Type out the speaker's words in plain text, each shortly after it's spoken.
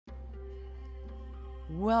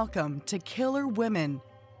Welcome to Killer Women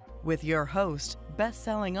with your host,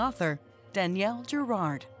 best-selling author, Danielle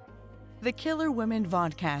Girard. The Killer Women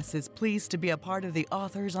Vodcast is pleased to be a part of the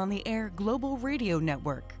Authors on the Air Global Radio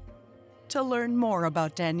Network. To learn more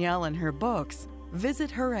about Danielle and her books,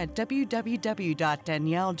 visit her at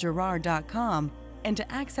www.daniellegirard.com, and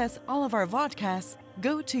to access all of our vodcasts,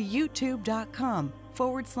 go to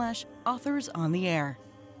youtube.com/Authors on the Air.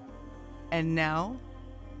 And now,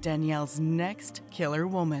 Danielle's next killer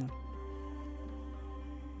woman.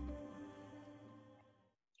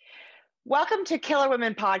 Welcome to Killer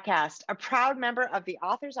Women Podcast, a proud member of the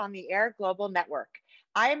Authors on the Air Global Network.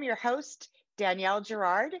 I am your host, Danielle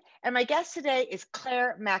Girard, and my guest today is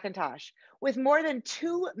Clare Mackintosh. With more than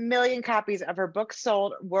 2 million copies of her book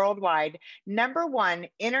sold worldwide, #1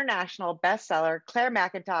 international bestseller, Clare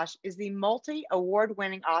Mackintosh is the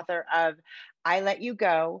multi-award-winning author of I Let You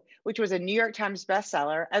Go, which was a New York Times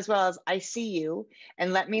bestseller, as well as I See You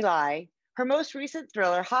and Let Me Lie. Her most recent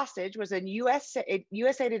thriller, Hostage, was a USA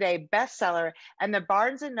Today bestseller and the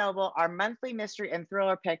Barnes & Noble, our monthly mystery and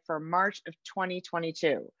thriller pick for March of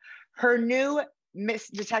 2022. Her new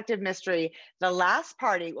detective mystery, The Last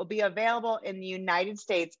Party, will be available in the United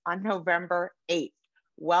States on November 8th.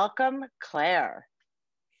 Welcome, Clare.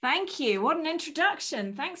 Thank you. What an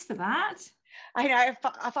introduction. Thanks for that. I know I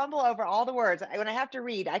fumble over all the words. When I have to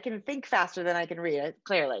read, I can think faster than I can read it,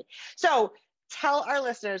 clearly. So tell our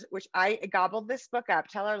listeners, which I gobbled this book up,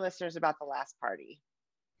 tell our listeners about The Last Party.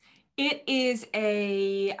 It is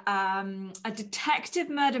a detective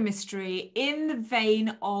murder mystery in the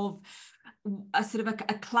vein of a sort of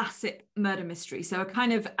a classic murder mystery. So a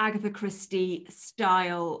kind of Agatha Christie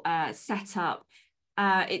style setup.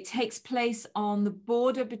 It takes place on the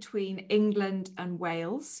border between England and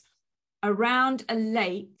Wales, around a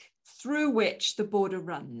lake through which the border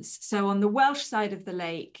runs. So on the Welsh side of the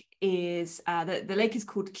lake is, the lake is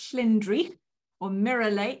called Llyn or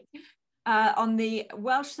Mirror Lake. On the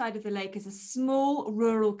Welsh side of the lake is a small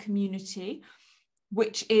rural community,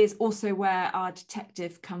 which is also where our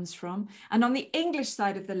detective comes from. And on the English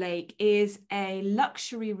side of the lake is a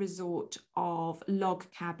luxury resort of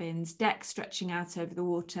log cabins, decks stretching out over the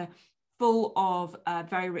water, full of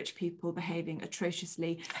very rich people behaving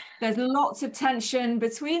atrociously. There's lots of tension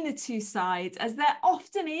between the two sides, as there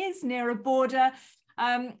often is near a border.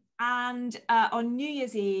 And on New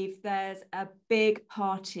Year's Eve, there's a big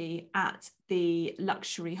party at the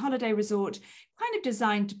luxury holiday resort, kind of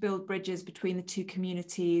designed to build bridges between the two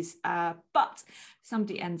communities, but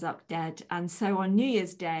somebody ends up dead. And so on New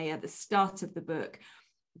Year's Day, at the start of the book,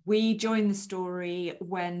 we join the story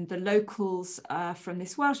when the locals from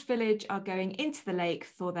this Welsh village are going into the lake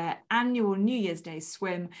for their annual New Year's Day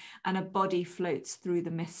swim, and a body floats through the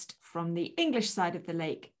mist from the English side of the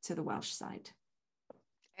lake to the Welsh side.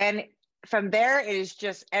 And from there, it is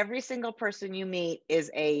just every single person you meet is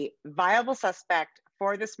a viable suspect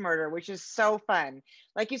for this murder, which is so fun.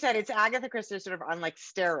 Like you said, it's Agatha Christie sort of on like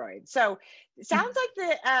steroids. So it sounds like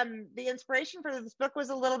the inspiration for this book was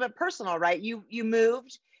a little bit personal, right? You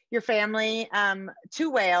moved your family to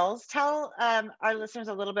Wales. Tell our listeners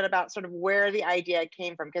a little bit about sort of where the idea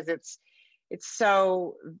came from, because it's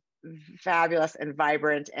so fabulous and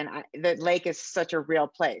vibrant, and the lake is such a real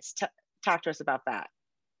place. Talk to us about that.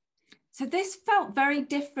 So this felt very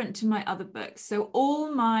different to my other books. So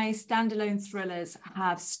all my standalone thrillers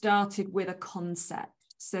have started with a concept.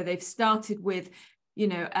 So they've started with, you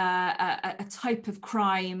know, a type of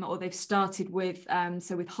crime, or they've started with,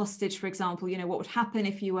 so with Hostage, for example, you know, what would happen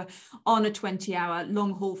if you were on a 20-hour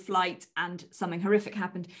long haul flight and something horrific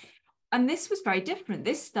happened. And this was very different.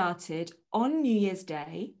 This started on New Year's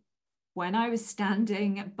Day, when I was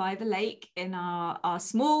standing by the lake in our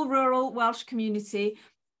small rural Welsh community,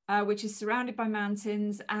 which is surrounded by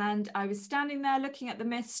mountains. And I was standing there looking at the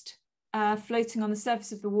mist floating on the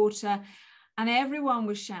surface of the water, and everyone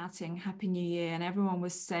was shouting Happy New Year, and everyone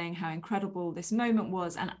was saying how incredible this moment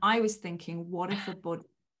was. And I was thinking, what if a body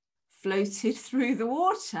floated through the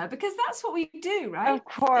water? Because that's what we do, right? Of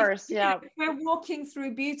course, yeah. We're walking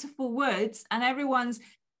through beautiful woods and everyone's,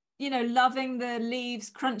 you know, loving the leaves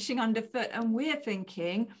crunching underfoot. And we're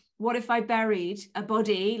thinking, what if I buried a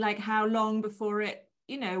body? Like, how long before it,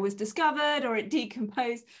 you know, was discovered or it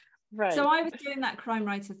decomposed? Right. So I was doing that crime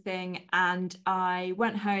writer thing, and I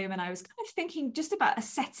went home and I was kind of thinking just about a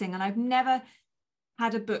setting, and I've never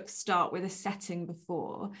had a book start with a setting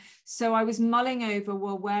before. So I was mulling over,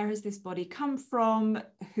 well, where has this body come from?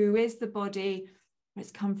 Who is the body?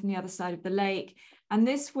 It's come from the other side of the lake. And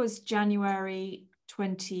this was January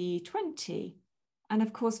 2020. And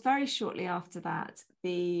of course, very shortly after that,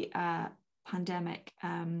 the pandemic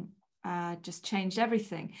just changed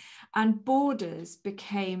everything. And borders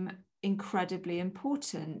became incredibly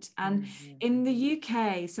important. And in the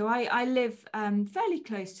UK, so I live fairly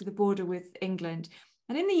close to the border with England.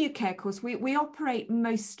 And in the UK, of course, we operate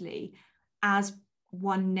mostly as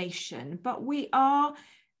one nation, but we are,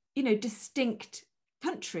 distinct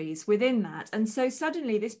countries within that. And so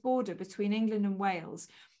suddenly this border between England and Wales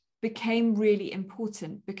became really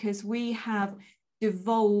important because we have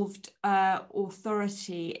devolved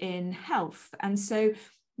authority in health. And so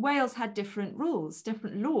Wales had different rules,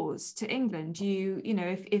 different laws to England.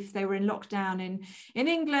 If they were in lockdown in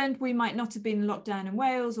England, we might not have been in lockdown in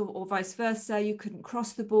Wales, or vice versa. You couldn't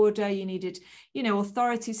cross the border. You needed,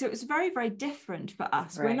 authority. So it was very, very different for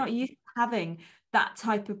us. Right. We're not used to having that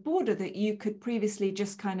type of border that you could previously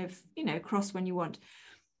just kind of, cross when you want.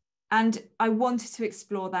 And I wanted to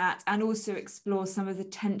explore that and also explore some of the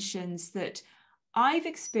tensions that I've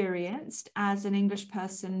experienced as an English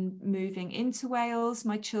person moving into Wales.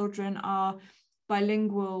 My children are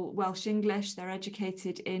bilingual Welsh-English. They're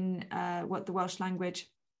educated in the Welsh language.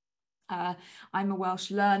 I'm a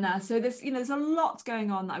Welsh learner. So there's a lot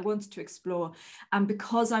going on that I wanted to explore. And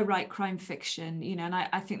because I write crime fiction, and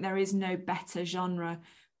I think there is no better genre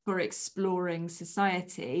for exploring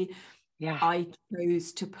society, I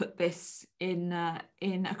chose to put this in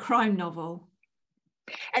a crime novel.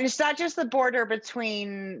 And it's not just the border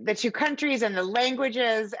between the two countries and the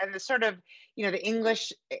languages and the sort of, the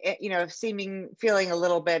English, feeling a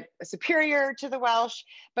little bit superior to the Welsh,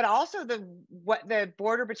 but also the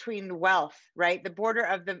border between wealth, right? The border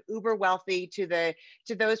of the uber wealthy to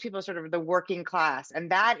those people, sort of the working class.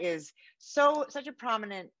 And that is such a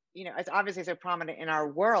prominent, it's obviously so prominent in our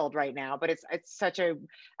world right now, but it's such a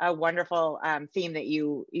wonderful theme that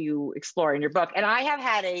you explore in your book. And I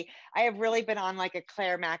have really been on like a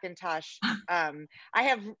Clare Mackintosh. I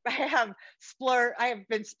have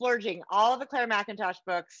been splurging all of the Clare Mackintosh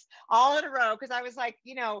books all in a row because I was like,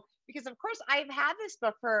 because of course I've had this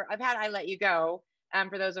book I Let You Go.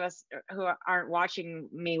 For those of us who aren't watching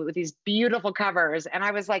me, with these beautiful covers. And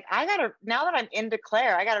I was like, now that I'm into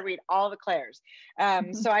Clare, I got to read all the Clares.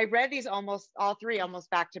 So I read these all three almost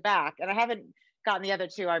back to back, and I haven't gotten the other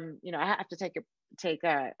two. I have to take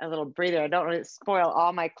a little breather. I don't want to spoil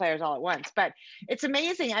all my Clares all at once, but it's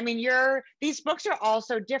amazing. I mean, these books are all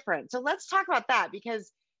so different. So let's talk about that,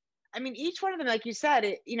 because I mean, each one of them, like you said,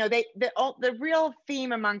 the real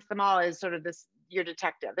theme amongst them all is sort of this, your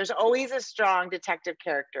detective. There's always a strong detective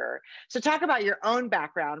character. So talk about your own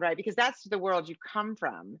background, right? Because that's the world you come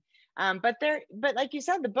from. But like you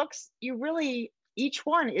said, the books, each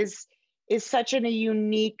one is such a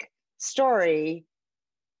unique story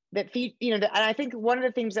that and I think one of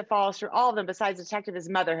the themes that follows through all of them, besides detective, is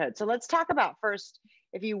motherhood. So let's talk about first,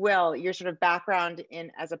 if you will, your sort of background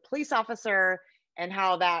as a police officer, and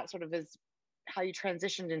how that sort of is how you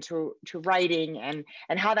transitioned into writing, and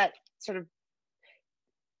how that sort of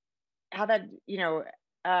oh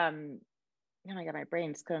my God, my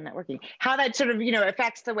brain's still not working. How that sort of,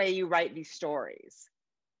 affects the way you write these stories.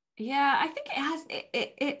 Yeah, I think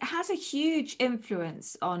it has a huge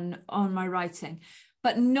influence on my writing,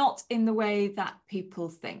 but not in the way that people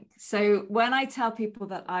think. So when I tell people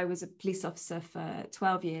that I was a police officer for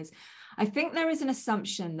 12 years, I think there is an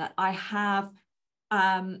assumption that I have,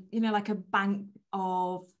 like a bank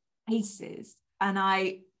of cases, and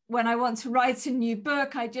when I want to write a new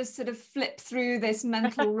book, I just sort of flip through this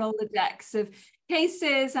mental Rolodex of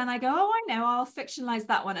cases, and I go, oh, I know, I'll fictionalize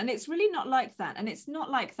that one. And it's really not like that. And it's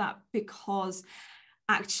not like that because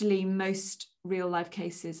actually most real life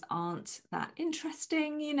cases aren't that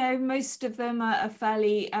interesting. Most of them are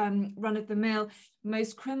fairly run of the mill.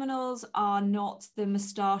 Most criminals are not the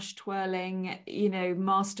mustache twirling,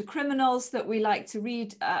 master criminals that we like to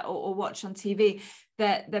read or watch on TV.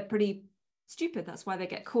 They're pretty stupid. That's why they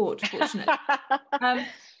get caught, fortunately.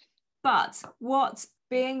 But what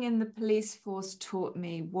being in the police force taught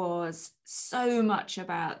me was so much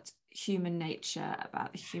about human nature,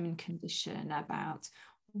 about the human condition, about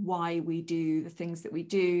why we do the things that we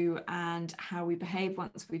do, and how we behave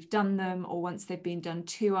once we've done them or once they've been done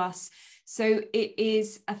to us. So it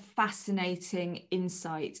is a fascinating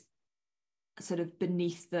insight, sort of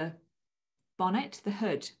beneath the bonnet, the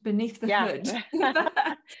hood, beneath the hood.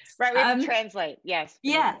 Right, we have to translate. Yes.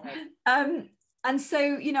 Yeah. And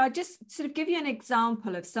so, I just sort of give you an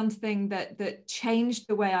example of something that changed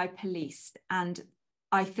the way I policed, and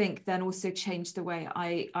I think then also changed the way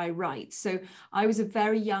I write. So I was a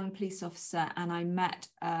very young police officer, and I met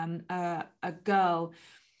a girl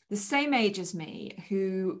the same age as me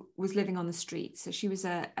who was living on the street. So she was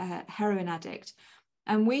a heroin addict,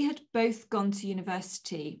 and we had both gone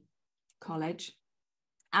to college,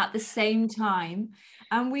 at the same time,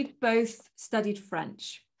 and we'd both studied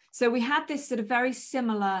French. So we had this sort of very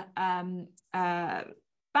similar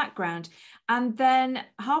background. And then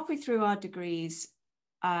halfway through our degrees,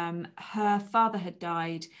 her father had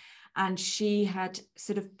died, and she had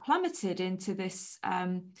sort of plummeted into this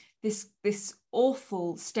this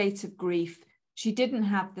awful state of grief. She didn't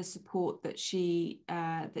have the support that she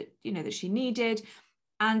that she needed,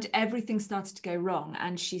 and everything started to go wrong,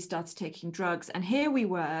 and she started taking drugs. And here we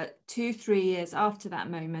were 2-3 years after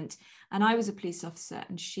that moment, and I was a police officer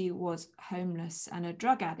and she was homeless and a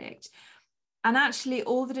drug addict. And actually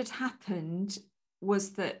all that had happened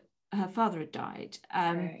was that her father had died.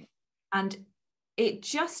 Right. And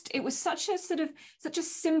it was such a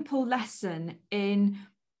simple lesson in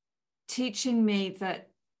teaching me that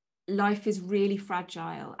life is really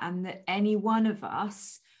fragile, and that any one of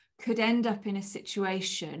us could end up in a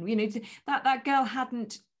situation, that girl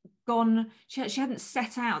hadn't gone, she hadn't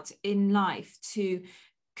set out in life to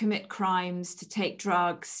commit crimes, to take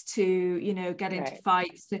drugs, to, get into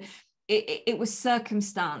fights. It was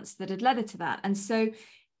circumstance that had led her to that. And so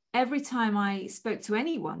every time I spoke to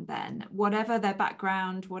anyone then, whatever their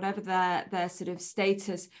background, whatever their sort of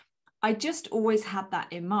status, I just always had that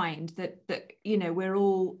in mind, that we're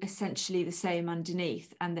all essentially the same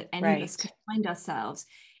underneath, and that any of us could find ourselves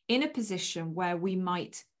in a position where we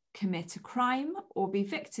might commit a crime or be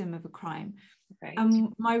victim of a crime. Right.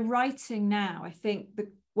 And my writing now, I think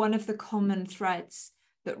one of the common threads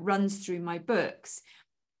that runs through my books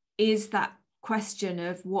is that question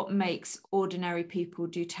of what makes ordinary people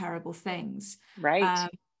do terrible ththings. Right.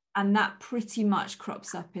 And that pretty much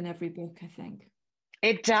crops up in every book, I think.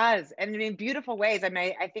 It does, and in beautiful ways. I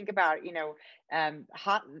mean, I think about the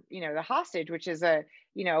hostage, which is a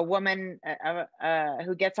woman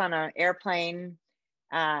who gets on an airplane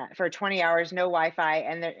for 20 hours, no Wi-Fi,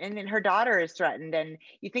 and then her daughter is threatened, and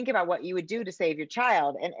you think about what you would do to save your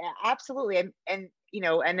child, and absolutely, and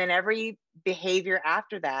then every behavior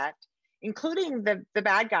after that, including the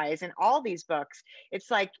bad guys in all these books, it's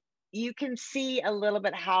like you can see a little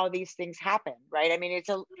bit how these things happen, right? I mean,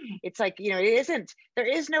 it's like, there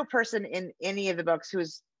is no person in any of the books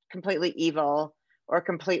who's completely evil or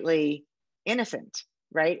completely innocent,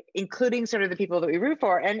 right? Including sort of the people that we root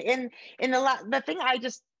for. And in the thing I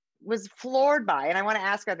just was floored by, and I want to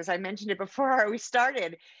ask about this, I mentioned it before we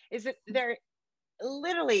started, is that they're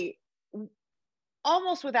literally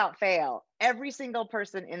almost without fail, every single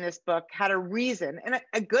person in this book had a reason, and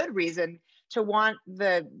a good reason, to want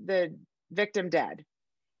the victim dead.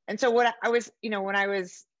 And so when I was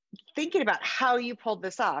thinking about how you pulled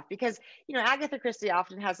this off, because Agatha Christie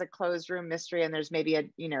often has a closed room mystery, and there's maybe a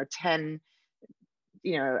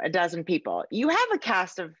dozen people. You have a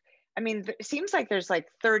cast of, it seems like there's like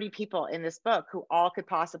 30 people in this book who all could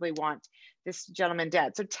possibly want this gentleman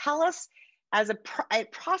dead. So tell us, as a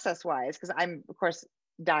process wise, because I'm of course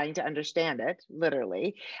dying to understand it,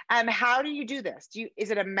 literally. How do you do this?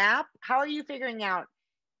 Is it a map? How are you figuring out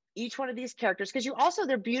each one of these characters? Because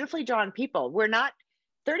they're beautifully drawn people. We're not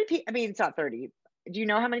 30 people. I mean, it's not 30. Do you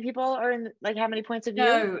know how many people are in, like, how many points of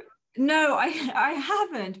view? No, I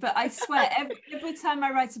haven't, but I swear every time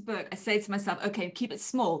I write a book, I say to myself, okay, keep it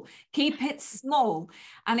small,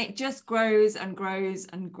 and it just grows and grows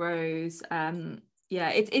and grows.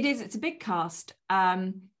 It's a big cast.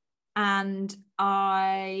 And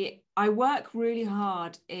I work really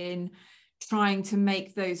hard in trying to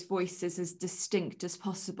make those voices as distinct as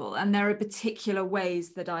possible. And there are particular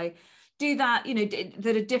ways that I do that,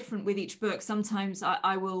 that are different with each book. Sometimes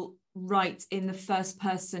I will write in the first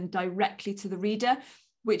person directly to the reader,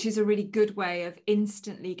 which is a really good way of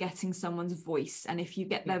instantly getting someone's voice. And if you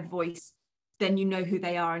get their voice, then you know who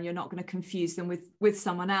they are, and you're not going to confuse them with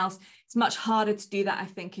someone else. It's much harder to do that, I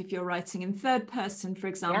think, if you're writing in third person, for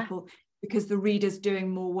example, because the reader's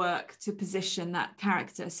doing more work to position that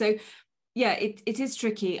character. So yeah, it is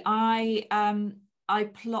tricky. I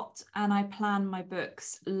plot and I plan my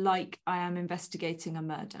books like I am investigating a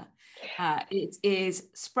murder. It is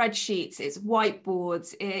spreadsheets, it's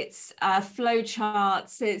whiteboards, it's flow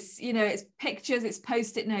charts, it's pictures, it's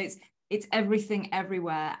post-it notes, it's everything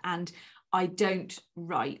everywhere. And I don't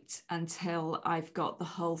write until I've got the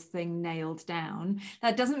whole thing nailed down.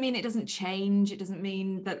 That doesn't mean it doesn't change. It doesn't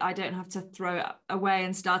mean that I don't have to throw it away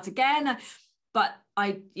and start again. But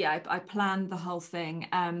I planned the whole thing.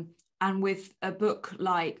 And with a book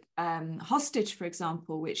like Hostage, for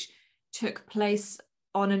example, which took place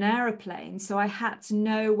on an aeroplane, so I had to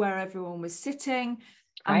know where everyone was sitting,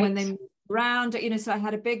 and when they moved around, so I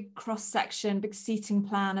had a big cross section, big seating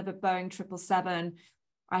plan of a Boeing 777.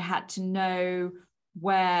 I had to know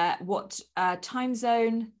what time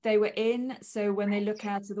zone they were in. So when they look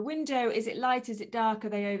out of the window, is it light, is it dark, are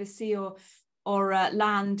they over sea or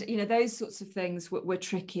land? You know, those sorts of things were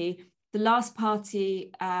tricky. The Last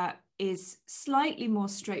Party is slightly more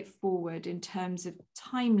straightforward in terms of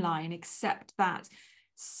timeline, except that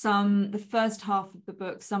the first half of the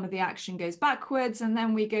book, some of the action goes backwards and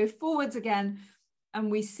then we go forwards again, and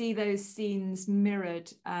we see those scenes mirrored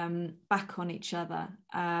back on each other,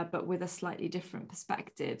 but with a slightly different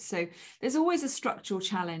perspective. So there's always a structural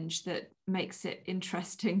challenge that makes it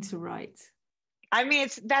interesting to write. I mean,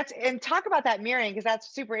 and talk about that mirroring, because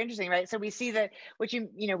that's super interesting, right? So we see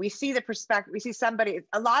we see the perspective, we see somebody,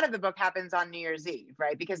 a lot of the book happens on New Year's Eve,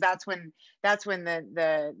 right? Because that's when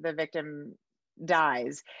the victim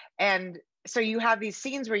dies. And so you have these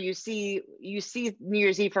scenes where you see New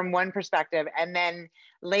Year's Eve from one perspective, and then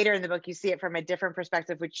later in the book you see it from a different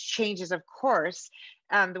perspective, which changes, of course,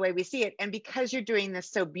 the way we see it. And because you're doing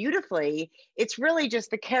this so beautifully, it's really just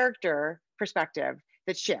the character perspective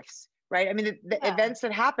that shifts, right? I mean, the events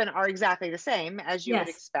that happen are exactly the same as you would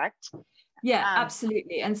expect. Yeah,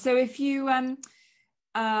 absolutely. And so if you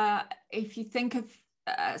think of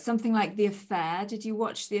something like The Affair, did you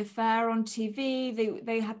watch The Affair on TV?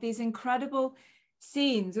 They had these incredible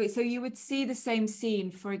scenes. So you would see the same scene,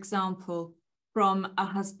 for example, from a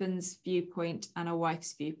husband's viewpoint and a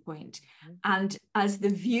wife's viewpoint. And as the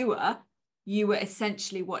viewer, you were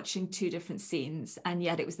essentially watching two different scenes, and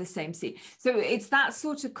yet it was the same scene. So it's that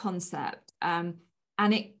sort of concept. And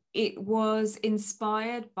it was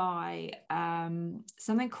inspired by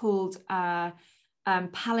something called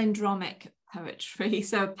palindromic poetry.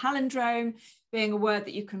 So palindrome being a word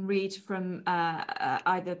that you can read from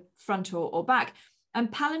either front or back.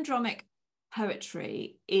 And palindromic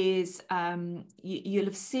poetry is, you'll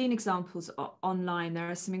have seen examples online.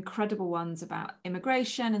 There are some incredible ones about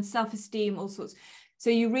immigration and self-esteem, all sorts. So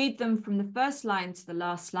you read them from the first line to the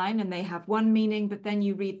last line and they have one meaning, but then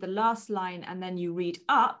you read the last line and then you read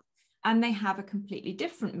up and they have a completely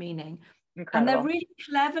different meaning. Incredible. And they're really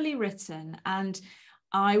cleverly written. And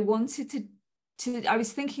I wanted I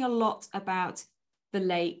was thinking a lot about the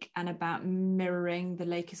lake and about mirroring. The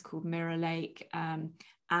lake is called Mirror Lake.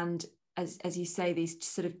 And as you say, these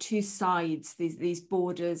sort of two sides, these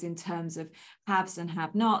borders in terms of haves and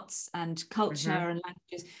have-nots and culture and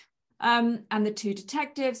languages. And the two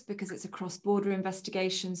detectives, because it's a cross-border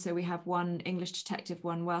investigation. So we have one English detective,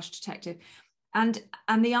 one Welsh detective. And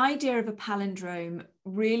the idea of a palindrome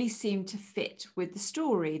really seemed to fit with the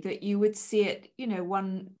story, that you would see it, you know,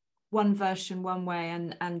 one version one way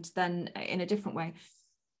and then in a different way.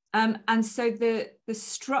 And so the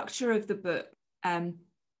structure of the book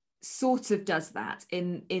sort of does that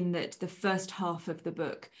in that the first half of the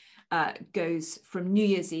book goes from New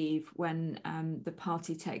Year's Eve, when the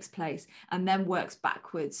party takes place, and then works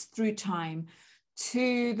backwards through time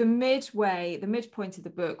to the midpoint of the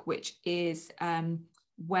book, which is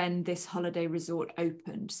when this holiday resort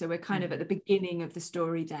opened. So we're kind of at the beginning of the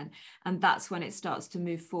story then, and that's when it starts to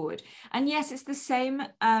move forward. And yes, it's the same.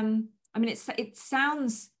 I mean, it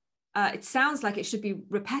sounds like it should be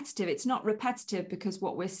repetitive. It's not repetitive, because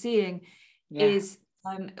what we're seeing is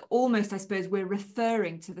almost, I suppose, we're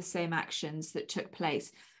referring to the same actions that took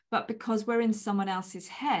place, but because we're in someone else's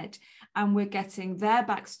head and we're getting their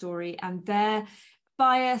backstory and their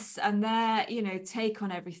bias and their, you know, take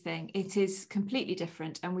on everything, it is completely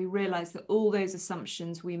different. And we realize that all those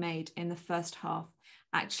assumptions we made in the first half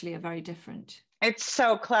actually are very different. It's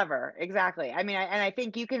so clever. Exactly. I mean, I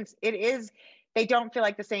think they don't feel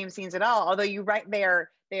like the same scenes at all. Although you're right, they're,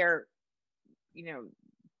 you know,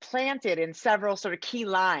 planted in several sort of key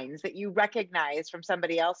lines that you recognize from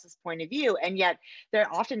somebody else's point of view, and yet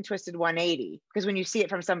they're often twisted 180, because when you see it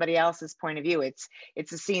from somebody else's point of view, it's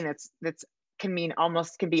a scene that's can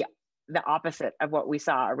be the opposite of what we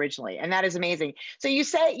saw originally, and that is amazing. So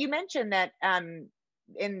you mentioned that and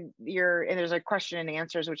there's a question and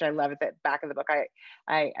answers, which I love at the back of the book.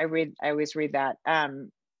 I always read that.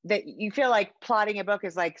 That you feel like plotting a book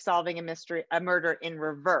is like solving a murder in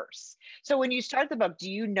reverse. So when you start the book, do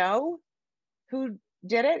you know who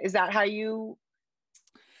did it? Is that how you?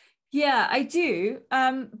 Yeah, I do.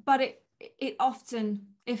 But it often,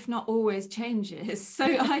 if not always, changes. So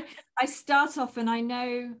I start off and I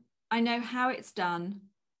know how it's done.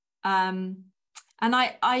 And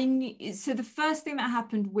so the first thing that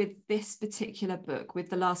happened with this particular book, with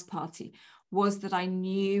The Last Party, was that I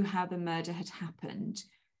knew how the murder had happened.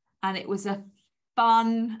 And it was a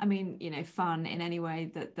fun, I mean, you know, fun in any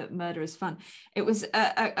way that murder is fun. It was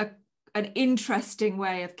an interesting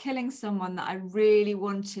way of killing someone that I really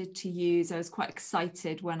wanted to use. I was quite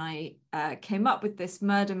excited when I came up with this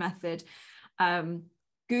murder method.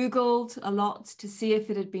 Googled a lot to see if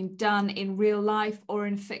it had been done in real life or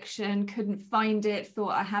in fiction, couldn't find it,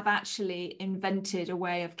 thought I have actually invented a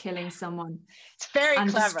way of killing someone. It's very and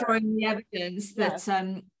clever. Destroying the evidence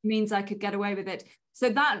that means I could get away with it. So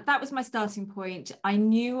that was my starting point. I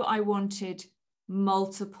knew I wanted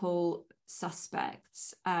multiple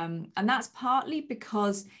suspects. And that's partly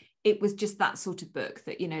because it was just that sort of book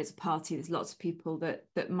that, as a party, there's lots of people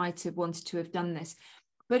that might have wanted to have done this.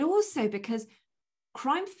 But also because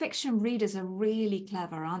crime fiction readers are really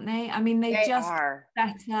clever, aren't they? I mean, they just are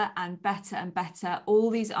better and better and better. All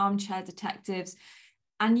these armchair detectives,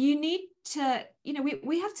 and you need to,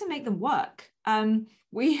 we have to make them work. The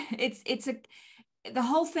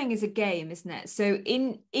whole thing is a game, isn't it? So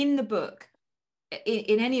in the book,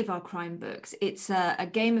 in any of our crime books, it's a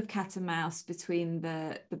game of cat and mouse between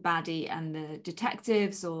the baddie and the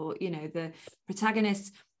detectives, or the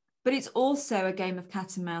protagonists. But it's also a game of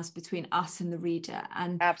cat and mouse between us and the reader.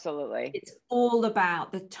 And absolutely, it's all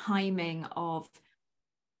about the timing of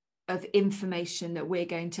information that we're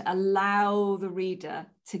going to allow the reader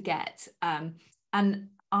to get. And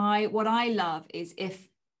what I love is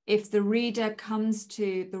if the reader comes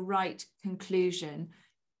to the right conclusion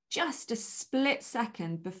just a split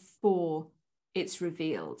second before it's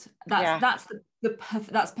revealed. That's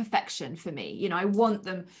perfection for me. I want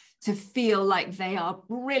them to feel like they are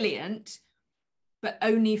brilliant, but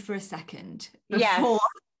only for a second before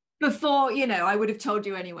I would have told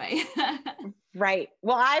you anyway. Right.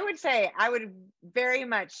 Well, I would say I would very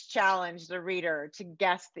much challenge the reader to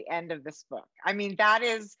guess the end of this book. I mean, that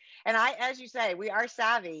is, and as you say, we are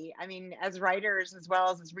savvy. I mean, as writers as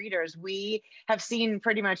well as readers, we have seen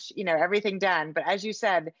pretty much, everything done. But as you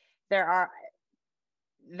said, the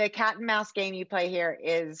cat and mouse game you play here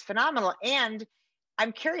is phenomenal. And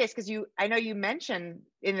I'm curious because I know you mentioned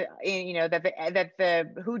that the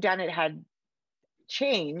whodunit had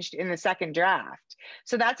changed in the second draft.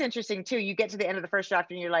 So that's interesting too. You get to the end of the first draft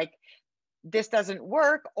and you're like, this doesn't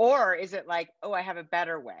work, or is it like, oh, I have a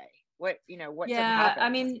better way? What happens? I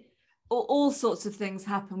mean, all sorts of things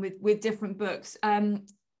happen with different books.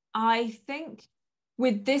 I think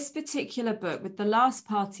with this particular book, with The Last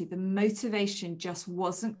Party, the motivation just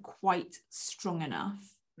wasn't quite strong enough.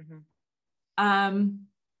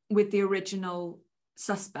 With the original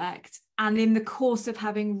suspect, and in the course of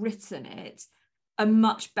having written it, a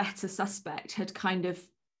much better suspect had kind of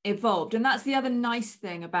evolved. And that's the other nice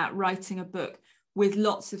thing about writing a book with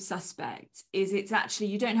lots of suspects, is it's actually,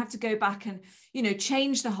 you don't have to go back and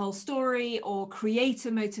change the whole story or create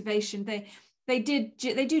a motivation. They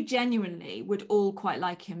do genuinely would all quite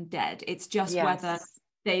like him dead. It's just whether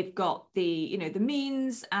they've got the the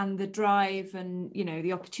means and the drive and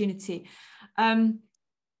the opportunity.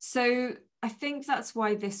 So I think that's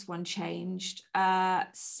why this one changed.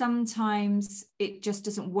 Sometimes it just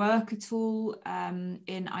doesn't work at all.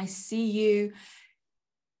 In I See You,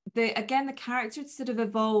 the character had sort of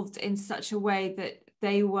evolved in such a way that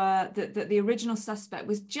that the original suspect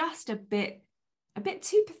was just a bit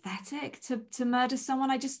too pathetic to murder someone.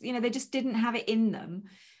 I just, they just didn't have it in them.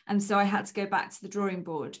 And so I had to go back to the drawing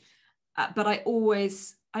board. But I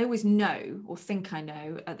always know, or think I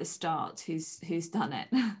know at the start, who's done it.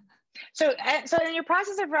 So in your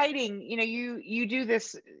process of writing, you do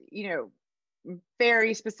this,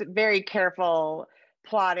 very specific, very careful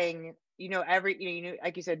plotting,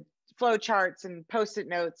 like you said, flow charts and Post-it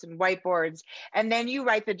notes and whiteboards, and then you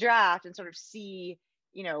write the draft and sort of see,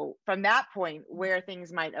 from that point where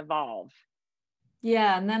things might evolve.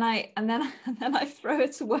 Yeah, and then I throw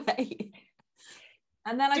it away,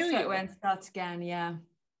 and then I throw it away and start again.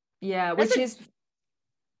 Yeah, which is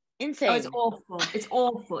insane. Oh, it's awful. It's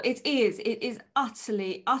awful. It is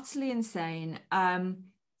utterly insane.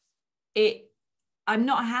 I'm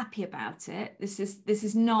not happy about it. This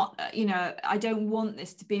is not, I don't want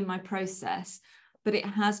this to be my process, but it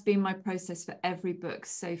has been my process for every book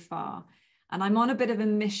so far. And I'm on a bit of a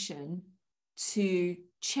mission to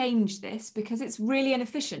change this because it's really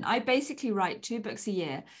inefficient. I basically write 2 books a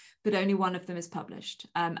year, but only one of them is published.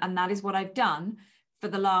 And that is what I've done for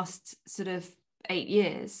the last sort of 8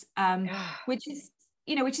 years, which is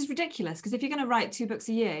ridiculous, because if you're going to write 2 books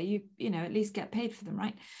a year, you at least get paid for them,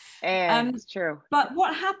 right? It's true. But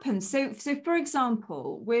what happens, so for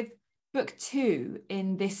example, with book 2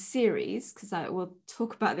 in this series, because I will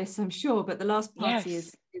talk about this, I'm sure, but The Last Party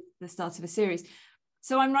is the start of a series.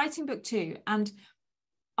 So I'm writing book 2, and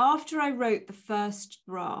after I wrote the first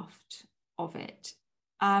draft of it,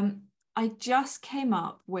 I just came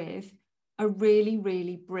up with a really,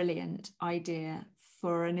 really brilliant idea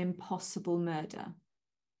for an impossible murder,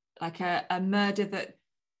 like a murder that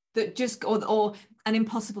that just, or an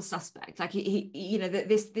impossible suspect, like he you know, that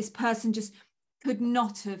this person just could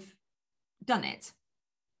not have done it,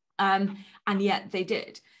 and yet they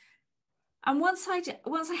did. And once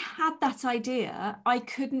I had that idea, I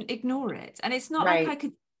couldn't ignore it. And it's not like I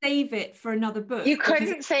could save it for another book. You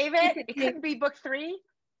couldn't save it? It couldn't be book 3?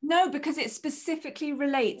 No, because it specifically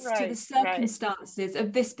relates to the circumstances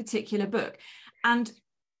of this particular book. And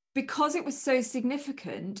because it was so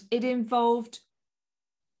significant, it involved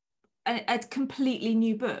a completely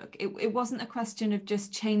new book. It wasn't a question of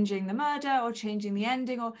just changing the murder or changing the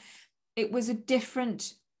ending, or it was a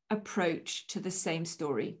different approach to the same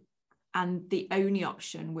story. And the only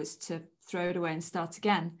option was to throw it away and start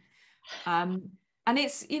again. And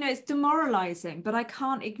it's, you know, it's demoralizing, but I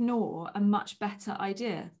can't ignore a much better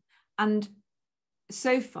idea. And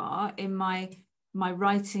so far in my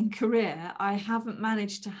writing career, I haven't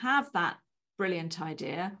managed to have that brilliant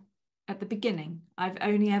idea at the beginning. I've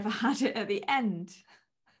only ever had it at the end.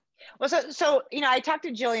 Well, so you know, I talked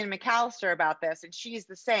to Jillian McAllister about this, and she's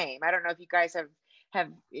the same. I don't know if you guys have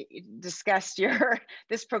discussed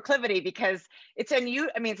this proclivity, because it's unusual.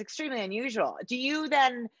 I mean, it's extremely unusual.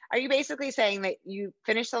 Are you basically saying that you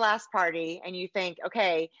finish the last party and you think,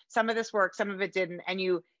 okay, some of this worked, some of it didn't, and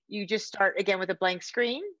you just start again with a blank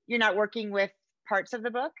screen? You're not working with parts of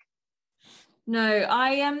the book? No,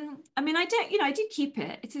 I mean, I don't, you know, I did keep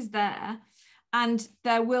it. It is there, and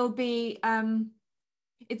there will be.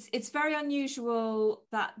 It's very unusual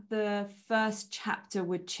that the first chapter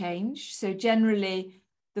would change. So generally,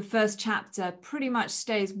 the first chapter pretty much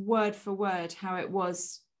stays word for word how it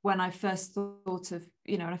was when I first thought of,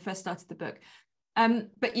 you know, when I first started the book.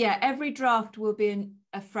 But yeah, every draft will be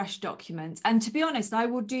a fresh document. And to be honest, I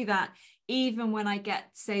will do that even when I get,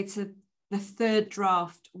 say, to the third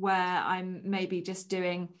draft, where I'm maybe just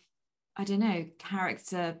doing, I don't know,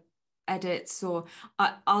 character edits, or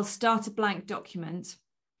I'll start a blank document.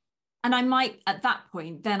 And I might, at that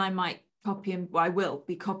point, then I might I will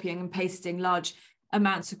be copying and pasting large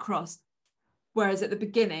amounts across. Whereas at the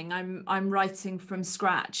beginning, I'm writing from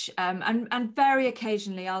scratch. And very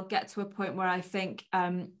occasionally I'll get to a point where I think,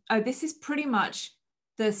 oh, this is pretty much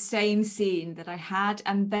the same scene that I had.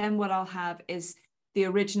 And then what I'll have is the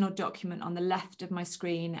original document on the left of my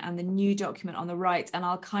screen and the new document on the right. And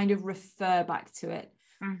I'll kind of refer back to it.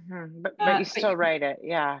 Mm-hmm. But you still write it,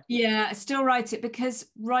 yeah. Yeah, I still write it, because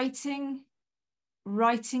writing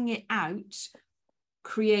it out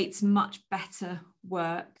creates much better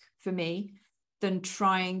work for me than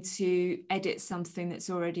trying to edit something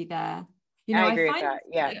that's already there. You know, I agree with that.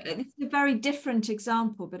 Yeah, it's a very different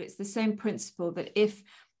example, but it's the same principle, that if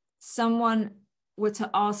someone were to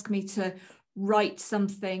ask me to write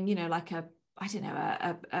something, you know, like a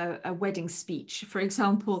wedding speech, for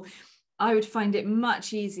example, I would find it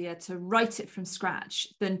much easier to write it from scratch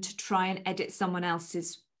than to try and edit someone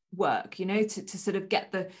else's work, you know, to sort of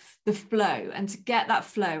get the flow. And to get that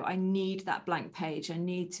flow, I need that blank page. I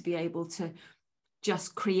need to be able to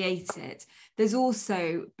just create it. There's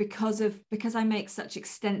also, because I make such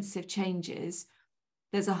extensive changes,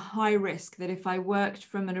 there's a high risk that if I worked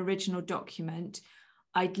from an original document,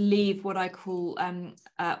 I'd leave what I call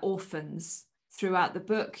orphans throughout the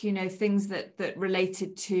book, you know, things that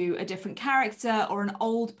related to a different character or an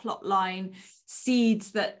old plot line,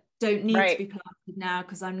 seeds that don't need to be planted now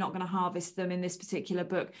because I'm not going to harvest them in this particular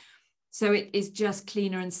book. So it is just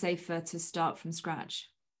cleaner and safer to start from scratch.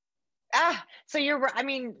 So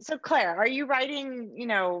Claire, are you writing, you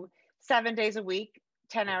know, 7 days a week,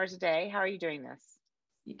 10 hours a day? How are you doing this?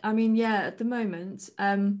 I mean, yeah, at the moment,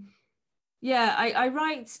 I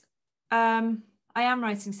write, I am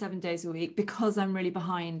writing 7 days a week because I'm really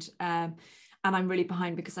behind, and I'm really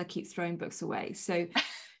behind because I keep throwing books away. So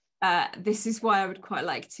this is why I would quite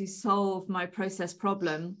like to solve my process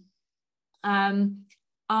problem. I've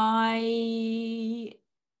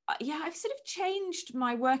sort of changed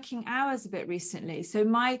my working hours a bit recently. So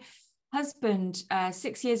my husband,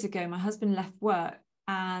 6 years ago, my husband left work,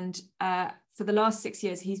 and for the last 6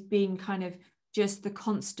 years, he's been kind of just the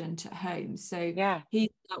constant at home. So he's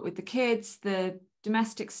out with the kids, the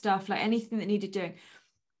domestic stuff, like anything that needed doing,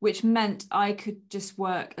 which meant I could just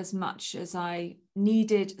work as much as I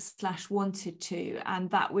needed / wanted to. And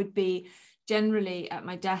that would be generally at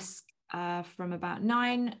my desk from about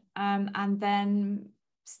 9, and then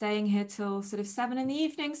staying here till sort of 7 in the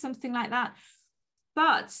evening, something like that.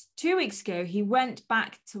 But 2 weeks ago, he went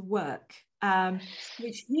back to work,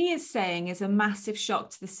 which he is saying is a massive shock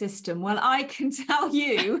to the system. Well, I can tell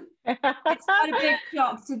you it's quite a big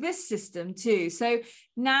shock to this system too. So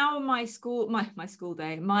now my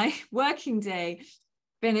working day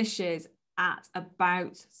finishes at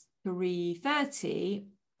about 3:30,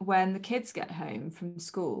 when the kids get home from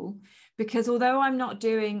school, because although I'm not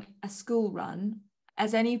doing a school run,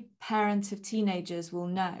 as any parent of teenagers will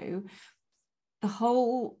know, the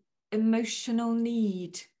whole emotional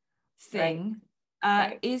need thing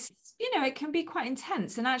is, it can be quite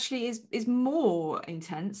intense, and actually is more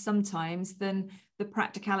intense sometimes than the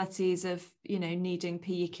practicalities of, needing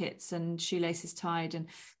PE kits and shoelaces tied.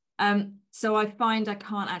 And so I find I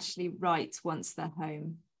can't actually write once they're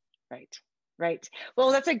home. Right.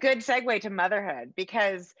 Well, that's a good segue to motherhood,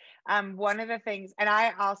 because one of the things, and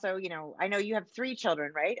I also, I know you have 3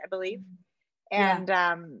 children, right? I believe. And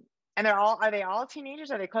and are they all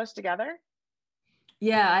teenagers? Are they close together?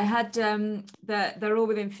 Yeah, I had they're all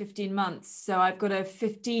within 15 months. So I've got a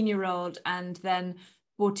 15-year-old and then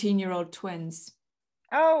 14-year-old twins.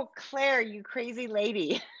 Oh, Claire, you crazy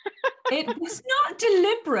lady. It was not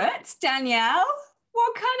deliberate, Danielle.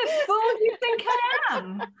 What kind of fool do you think I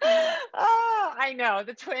am? Oh, I know.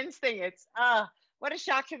 The twins thing, it's what a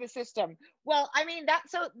shock to the system. Well, I mean,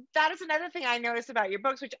 that is another thing I noticed about your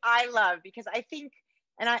books, which I love, because I think,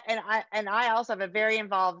 and I also have a very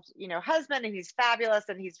involved, husband, and he's fabulous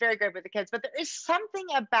and he's very good with the kids, but there is something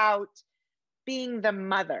about being the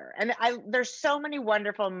mother, and there's so many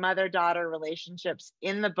wonderful mother-daughter relationships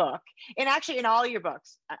in the book, and actually in all your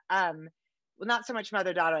books. Well, not so much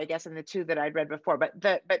mother-daughter, I guess, in the 2 that I'd read before, but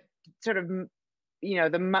sort of,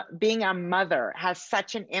 being a mother has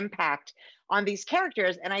such an impact on these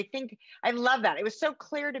characters. And I think I love that. It was so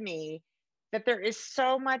clear to me that there is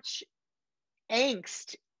so much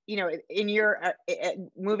angst, in your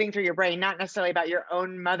moving through your brain, not necessarily about your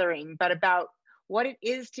own mothering, but about what it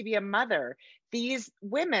is to be a mother. These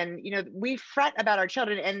women, we fret about our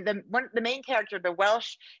children, and the main character, the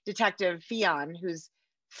Welsh detective Fionn, who's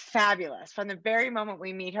fabulous. From the very moment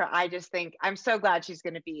we meet her, I just think I'm so glad she's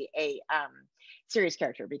going to be a series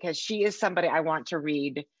character, because she is somebody I want to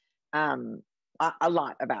read a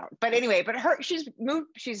lot about. But anyway,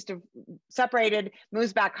 she's separated,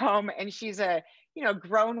 moves back home, and she's a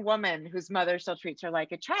grown woman whose mother still treats her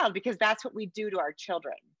like a child, because that's what we do to our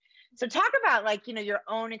children. So talk about your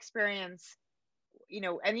own experience,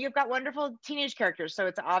 and you've got wonderful teenage characters, so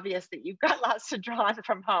it's obvious that you've got lots to draw on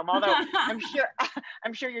from home. Although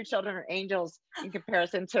I'm sure your children are angels in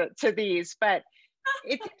comparison to these, but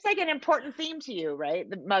it seems like an important theme to you, right?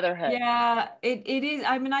 The motherhood. Yeah, it is.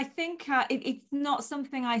 I mean, I think it's not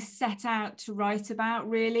something I set out to write about,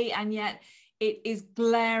 really, and yet it is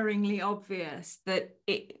glaringly obvious that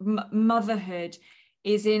motherhood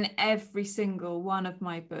is in every single one of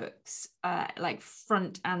my books, like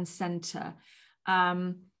front and center.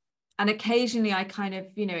 And occasionally I kind of,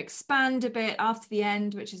 expand a bit after the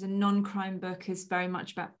end, which is a non-crime book, is very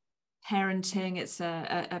much about parenting. It's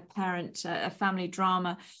a family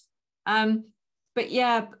drama. But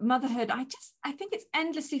yeah, motherhood, I think it's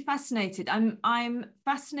endlessly fascinated. I'm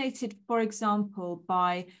fascinated, for example,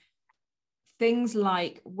 by things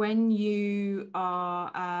like when you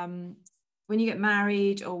get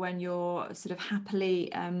married, or when you're sort of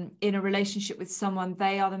happily in a relationship with someone,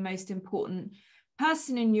 they are the most important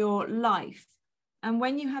person in your life. And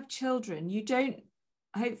when you have children,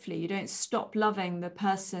 hopefully you don't stop loving the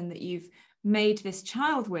person that you've made this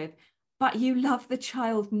child with, but you love the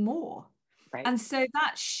child more. Right. And so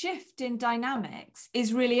that shift in dynamics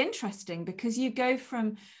is really interesting, because you go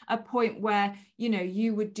from a point where,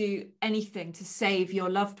 you would do anything to save your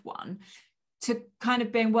loved one, to kind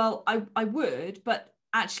of being, well, I would, but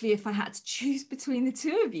actually if I had to choose between the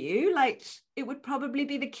 2 of you, it would probably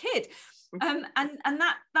be the kid. And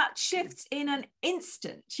that shifts in an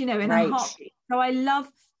instant, in a heartbeat. So I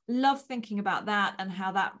love thinking about that, and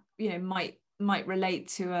how that, might relate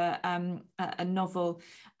to a novel.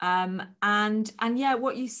 And yeah,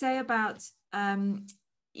 what you say about,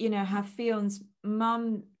 how Fion's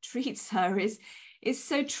mum treats her is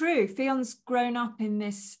so true. Fion's grown up in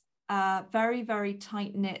this very, very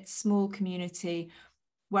tight-knit small community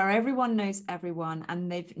where everyone knows everyone, and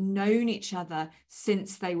they've known each other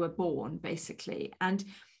since they were born, basically. And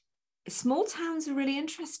small towns are really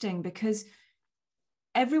interesting, because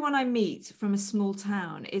everyone I meet from a small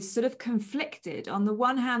town is sort of conflicted. On the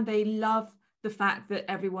one hand, they love the fact that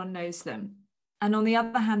everyone knows them, and on the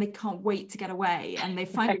other hand, they can't wait to get away, and they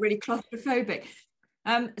find it really claustrophobic.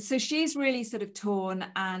 So she's really sort of torn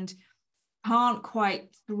and can't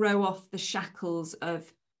quite throw off the shackles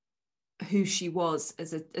of who she was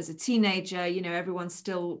as a teenager. Everyone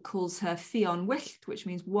still calls her Fionn Wyllt, which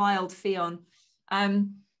means wild Fionn.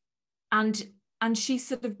 And she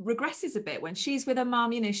sort of regresses a bit when she's with her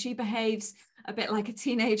mum. She behaves a bit like a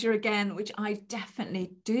teenager again, which I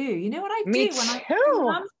definitely do. You know what I Me do when I'm too.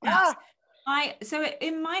 mum's house? So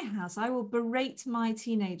in my house, I will berate my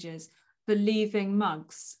teenagers for leaving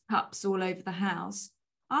cups all over the house.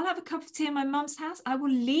 I'll have a cup of tea in my mum's house. I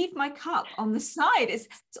will leave my cup on the side. It's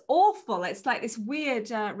awful. It's like this weird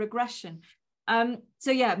regression.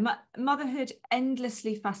 So yeah, motherhood,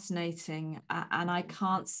 endlessly fascinating, and I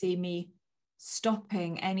can't see me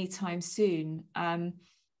stopping anytime soon. I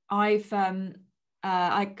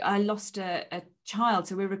lost a child,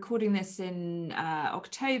 so we're recording this in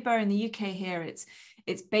October in the UK. Here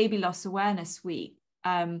it's Baby Loss Awareness Week.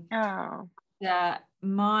 Oh.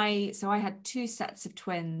 So I had 2 sets of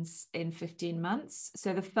twins in 15 months.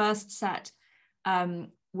 So the first set, they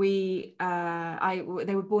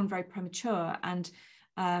were born very premature, and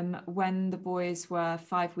when the boys were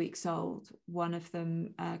 5 weeks old, one of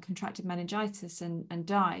them contracted meningitis and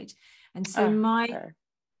died. And so my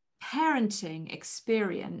parenting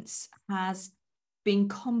experience has been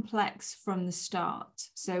complex from the start.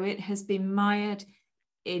 So it has been mired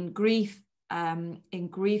in grief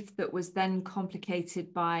that was then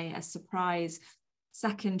complicated by a surprise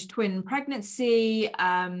second twin pregnancy,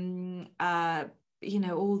 all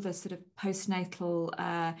the sort of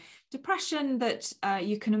postnatal depression that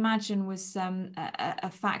you can imagine was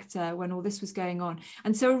a factor when all this was going on.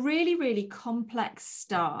 And so a really, really complex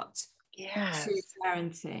start to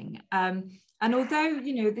parenting. And although,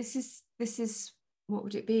 this is, what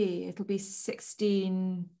would it be? It'll be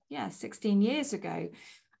 16 years ago.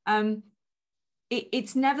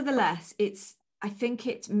 It's nevertheless, I think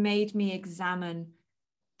it made me examine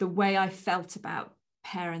the way I felt about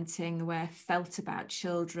parenting, the way I felt about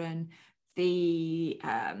children,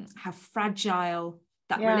 how fragile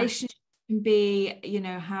that relationship can be,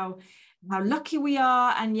 how lucky we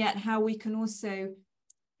are, and yet how we can also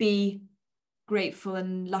be grateful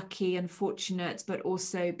and lucky and fortunate, but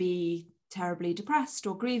also be terribly depressed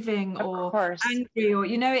or grieving or angry, or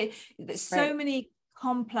there's so many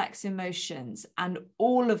complex emotions, and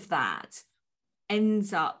all of that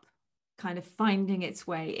ends up kind of finding its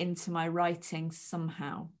way into my writing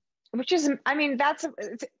somehow. Which is, I mean,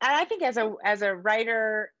 I think as a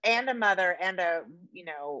writer and a mother and a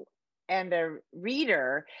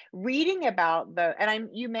reader, reading about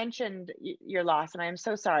you mentioned your loss, and I'm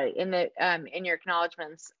so sorry, in your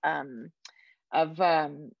acknowledgements of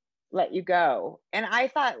Let You Go. And I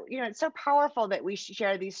thought, it's so powerful that we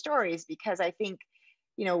share these stories, because I think,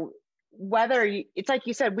 it's like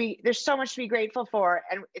you said, there's so much to be grateful for.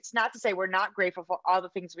 And it's not to say we're not grateful for all the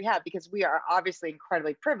things we have, because we are obviously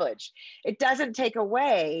incredibly privileged. It doesn't take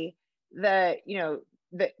away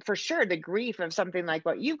for sure the grief of something like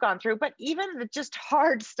what you've gone through, but even the just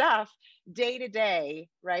hard stuff day to day,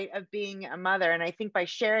 right, of being a mother. And I think by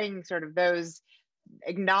sharing sort of those,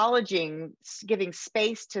 acknowledging, giving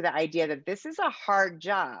space to the idea that this is a hard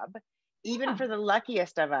job, even for the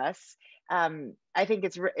luckiest of us, I think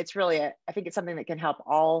it's really I think it's something that can help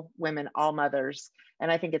all women, all mothers. And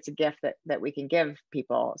I think it's a gift that we can give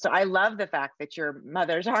people. So I love the fact that your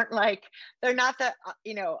mothers aren't they're not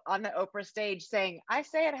on the Oprah stage saying, I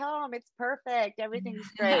stay at home, it's perfect, everything's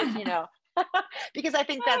great, because I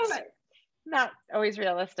think that's not always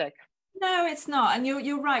realistic. No, it's not. And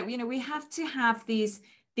you're right. We have to have these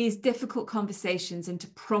difficult conversations, and to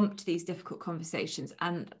prompt these difficult conversations.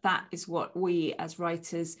 And that is what we as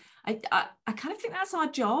writers, I kind of think that's our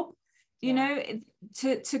job,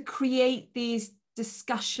 to create these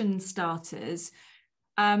discussion starters,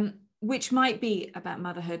 which might be about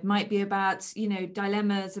motherhood, might be about,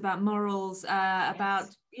 dilemmas, about morals, about,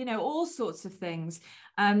 all sorts of things.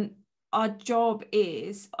 Our job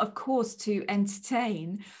is, of course, to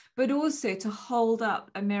entertain, but also to hold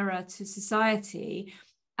up a mirror to society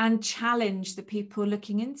and challenge the people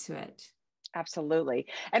looking into it. Absolutely.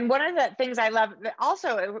 And one of the things I love that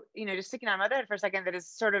also, just sticking on motherhood for a second, that is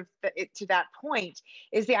sort of to that point,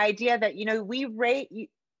 is the idea that,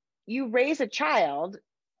 you raise a child,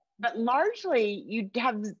 but largely you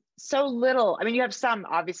have so little, you have some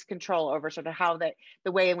obvious control over sort of how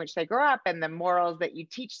the way in which they grow up and the morals that you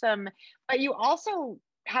teach them, but you also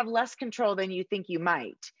have less control than you think you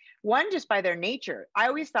might. One, just by their nature. I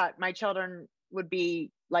always thought my children would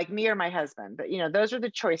be like me or my husband, but those are the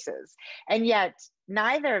choices. And yet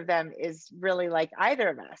neither of them is really like either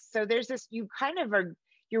of us. So there's this, you're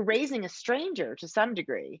raising a stranger to some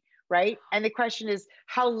degree, right? And the question is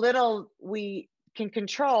how little we can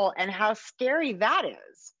control, and how scary that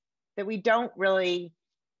is, that we can't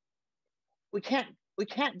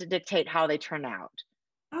dictate how they turn out.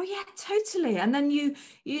 Oh yeah, totally. And then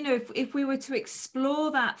if we were to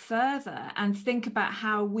explore that further and think about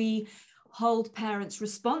how we hold parents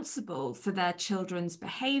responsible for their children's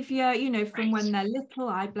behavior, from when they're little,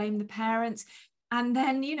 I blame the parents. And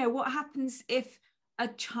then, you know, what happens if a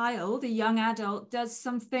child, a young adult, does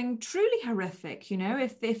something truly horrific? You know,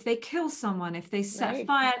 if they kill someone, if they set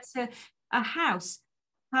fire to a house,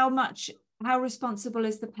 how responsible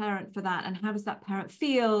is the parent for that? And how does that parent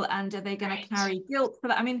feel? And are they going to carry guilt for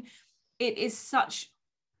that? I mean, it's such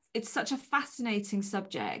a fascinating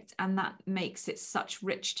subject, and that makes it such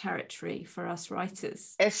rich territory for us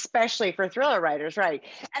writers, especially for thriller writers, right?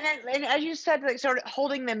 And as you said, like sort of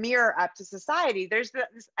holding the mirror up to society, there's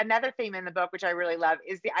another theme in the book which I really love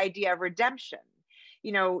is the idea of redemption.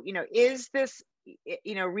 Is this,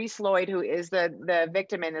 Reese Lloyd, who is the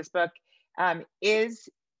victim in this book,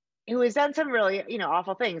 who has done some really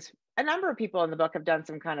awful things. A number of people in the book have done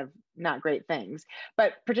some kind of not great things,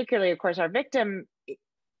 but particularly, of course, our victim.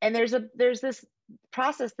 And there's this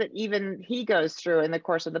process that even he goes through in the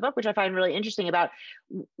course of the book, which I find really interesting about,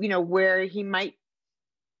 where he might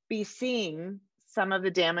be seeing some of the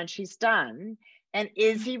damage he's done, and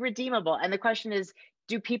is he redeemable? And the question is,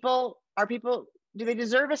 do they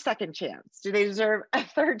deserve a second chance? Do they deserve a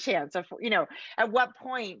third chance? At what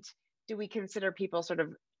point do we consider people sort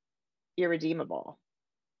of irredeemable?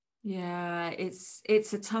 Yeah, it's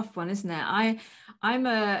a tough one, isn't it? I'm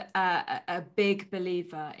a big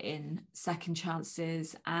believer in second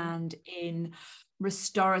chances and in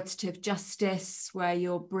restorative justice, where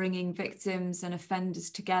you're bringing victims and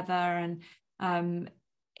offenders together and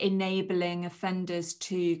enabling offenders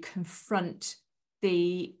to confront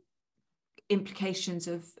the implications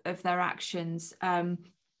of their actions,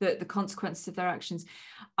 the consequences of their actions.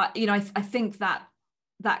 I think that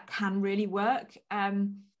can really work.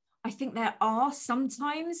 I think there are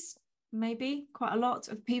sometimes, maybe quite a lot,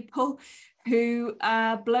 of people who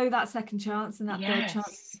blow that second chance and that third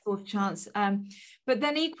chance, fourth chance. But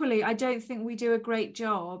then equally, I don't think we do a great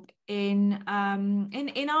job in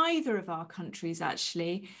either of our countries,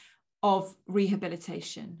 actually, of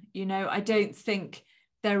rehabilitation. I don't think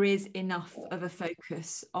there is enough of a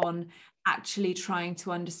focus on actually trying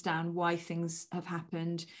to understand why things have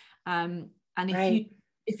happened. And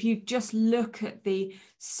if you just look at the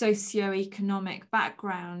socioeconomic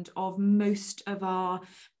background of most of our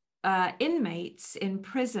inmates in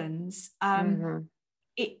prisons,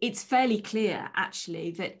 it's fairly clear,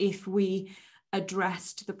 actually, that if we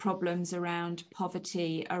addressed the problems around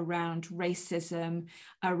poverty, around racism,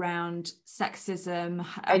 around sexism,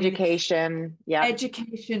 education,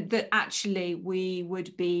 that actually we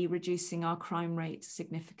would be reducing our crime rate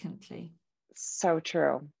significantly. So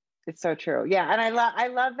true. It's so true. Yeah. And I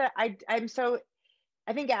love that. I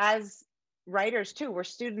think as writers too, we're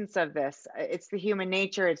students of this. It's the human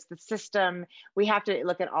nature, it's the system. We have to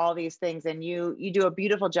look at all these things, and you do a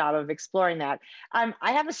beautiful job of exploring that. I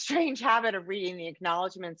have a strange habit of reading the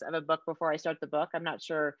acknowledgments of a book before I start the book. I'm not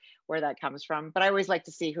sure where that comes from, but I always like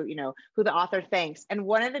to see who the author thanks. And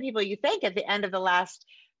one of the people you thank at the end of the last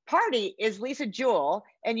party is Lisa Jewell,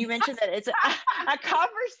 and you mentioned that it's a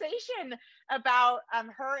conversation about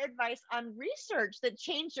her advice on research that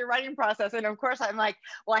changed your writing process. And of course, I'm like,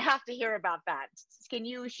 well, I have to hear about that. Can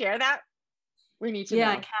you share that? We need to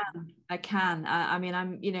know. I can. I mean,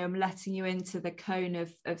 I'm letting you into the cone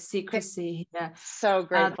of secrecy here. So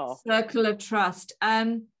grateful. Circle of trust.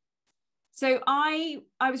 So I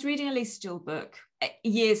was reading a Lisa Jewell book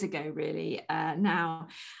years ago, really, now,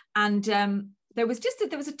 and there was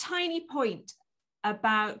a tiny point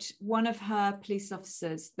about one of her police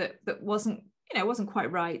officers that wasn't quite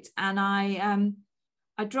right, and I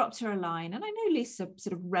dropped her a line, and I know Lisa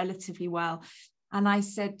sort of relatively well, and I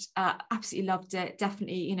said, absolutely loved it,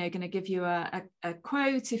 definitely going to give you a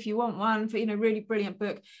quote if you want one, for really brilliant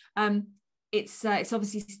book. It's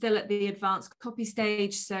obviously still at the advanced copy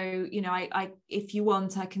stage, so I if you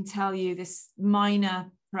want, I can tell you this minor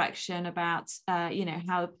correction about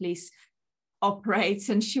how the police operate.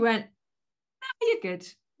 And she went, no, you're good,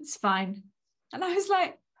 it's fine. And I was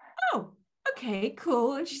like, oh, okay,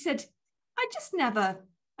 cool. And she said, I never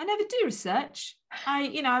do research.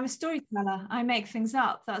 I'm a storyteller. I make things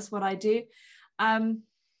up. That's what I do. And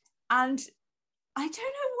I don't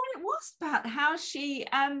know what it was about how she,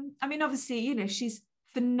 obviously, she's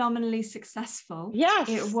phenomenally successful. Yes.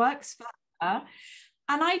 It works for her.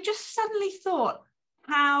 And I just suddenly thought,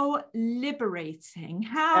 how liberating,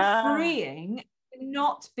 how freeing to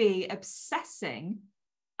not be obsessing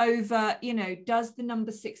over, does the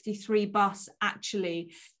number 63 bus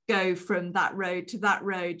actually go from that road to that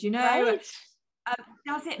road? Right.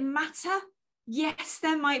 Does it matter yes,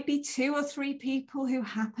 there might be 2 or 3 people who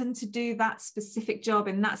happen to do that specific job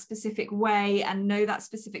in that specific way and know that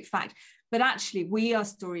specific fact. But actually, we are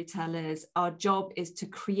storytellers. Our job is to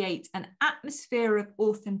create an atmosphere of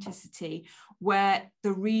authenticity where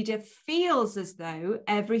the reader feels as though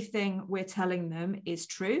everything we're telling them is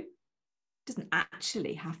true. It doesn't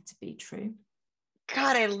actually have to be true.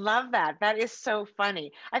 God, I love that. That is so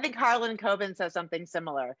funny. I think Harlan Coben says something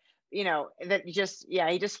similar, that he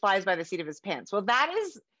just flies by the seat of his pants. Well, that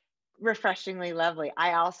is refreshingly lovely.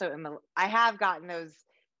 I have gotten those,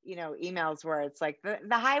 emails where it's like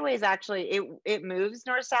the highway is actually, it moves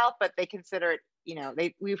north south, but they consider it,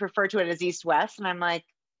 we refer to it as east west. And I'm like,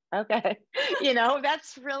 okay,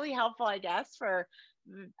 that's really helpful, I guess, for,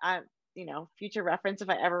 future reference if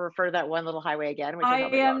I ever refer to that one little highway again, which I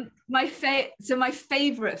won't. My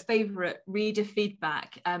favorite reader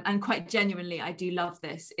feedback, and quite genuinely I do love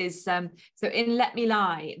this, is so in Let Me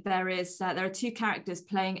Lie there are 2 characters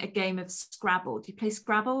playing a game of Scrabble. Do you play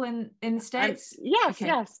Scrabble in the States? Yes, okay.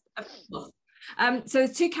 Yes. So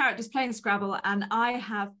there's 2 characters playing Scrabble, and I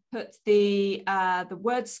have put the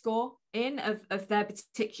word score in of their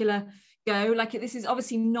particular go. Like, this is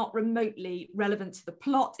obviously not remotely relevant to the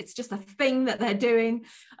plot. It's just a thing that they're doing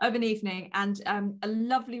of an evening. And a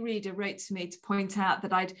lovely reader wrote to me to point out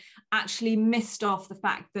that I'd actually missed off the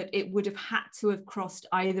fact that it would have had to have crossed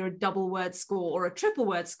either a double word score or a triple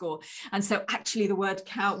word score. And so actually the word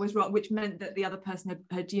count was wrong, which meant that the other person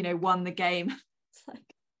had won the game. It's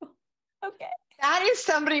like, okay. That is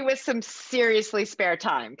somebody with some seriously spare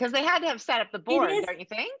time, because they had to have set up the board, don't you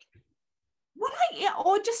think? Well,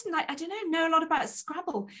 or just like, I don't know a lot about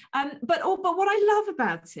Scrabble. But what I love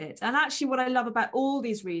about it, and actually what I love about all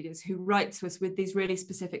these readers who write to us with these really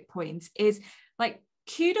specific points, is like,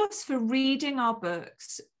 kudos for reading our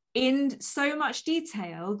books in so much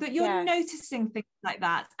detail that you're noticing things like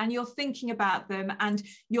that, and you're thinking about them, and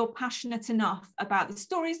you're passionate enough about the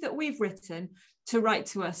stories that we've written to write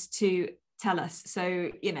to us to tell us.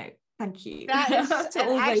 So, thank you. That is to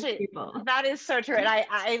all those people. That is so true. And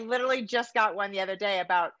I literally just got one the other day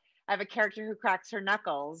about, I have a character who cracks her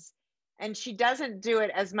knuckles, and she doesn't do it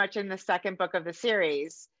as much in the second book of the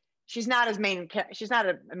series. She's not a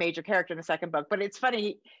major character in the second book, but it's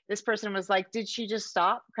funny. This person was like, did she just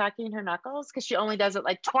stop cracking her knuckles? Because she only does it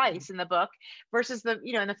like twice in the book, versus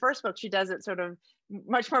in the first book, she does it sort of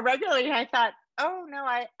much more regularly. And I thought, oh no,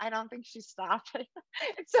 I don't think she stopped. But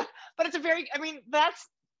it's a very,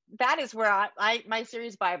 that is where my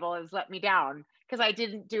series Bible has let me down, because I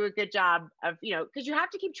didn't do a good job of, because you have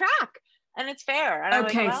to keep track, and it's fair. And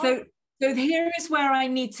okay, so here is where I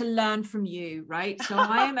need to learn from you, right? So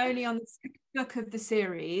I am only on the second book of the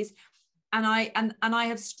series, and I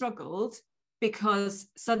have struggled because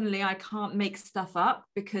suddenly I can't make stuff up,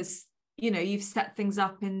 because you've set things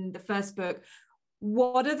up in the first book.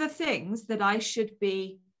 What are the things that I should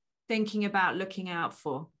be thinking about looking out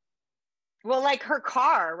for? Well, like her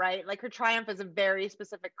car, right? Like her Triumph is a very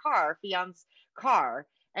specific car, Fion's car,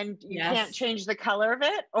 and you can't change the color of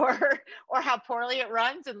it or how poorly it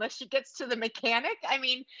runs unless she gets to the mechanic. I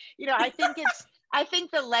think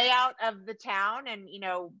the layout of the town, and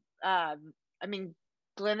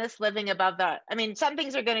Glynis living above that. Some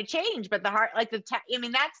things are going to change, but the heart, like that's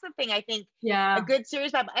the thing. I think a good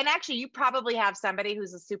series Bible, and actually you probably have somebody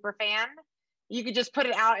who's a super fan. You could just put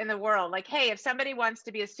it out in the world, like, hey, if somebody wants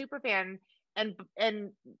to be a super fan and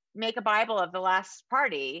make a Bible of the last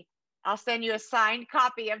party, I'll send you a signed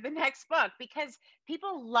copy of the next book, because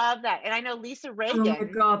people love that. And I know Lisa Reagan. Oh my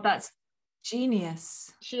God, that's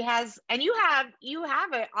genius. She has, and you have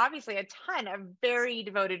obviously a ton of very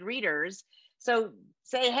devoted readers. So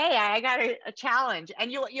say, hey, I got a challenge, and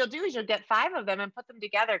you'll do is you'll get 5 of them and put them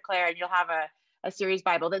together, Claire, and you'll have a series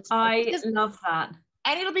Bible. I love that.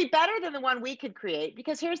 And it'll be better than the one we could create,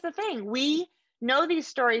 because here's the thing: we know these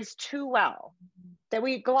stories too well that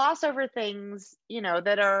we gloss over things,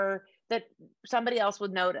 that somebody else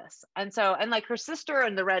would notice. And so, and like her sister,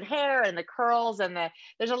 and the red hair and the curls, and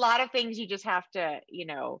there's a lot of things you just have to,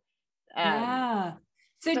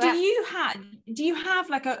 So do you have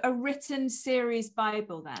like a written series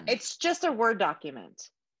Bible then? It's just a Word document,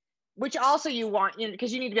 which also you want,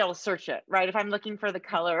 because you need to be able to search it, right? If I'm looking for the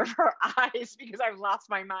color of her eyes because I've lost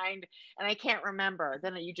my mind and I can't remember,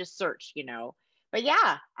 then you just search, But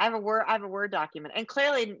yeah, I have a Word document, and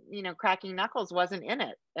clearly, cracking knuckles wasn't in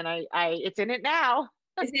it, and it's in it now.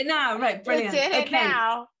 Is it now? Right, brilliant. It's in it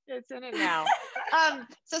now. It's in it now.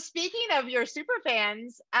 So speaking of your super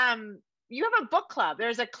fans, you have a book club.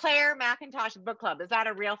 There's a Clare Mackintosh book club. Is that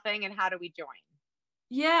a real thing, and how do we join?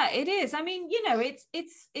 Yeah, it is.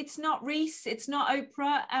 It's not Reese, it's not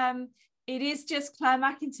Oprah. It is just Clare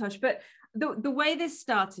Mackintosh. But the way this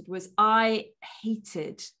started was I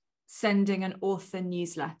hated sending an author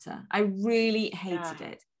newsletter. I really hated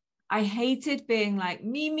it. I hated being like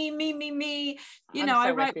me. You know,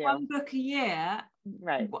 I write one book a year.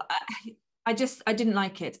 Right. I didn't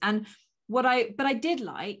like it. And but I did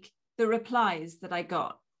like the replies that I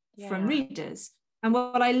got from readers. And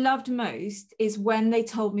what I loved most is when they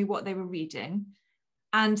told me what they were reading.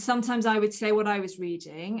 And sometimes I would say what I was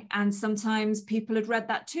reading, and sometimes people had read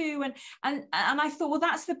that too. And I thought, well,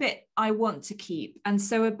 that's the bit I want to keep. And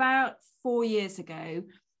so about 4 years ago,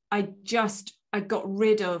 I got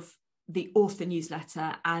rid of the author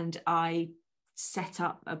newsletter, and I set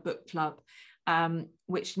up a book club,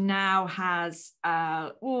 which now has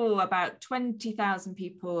about 20,000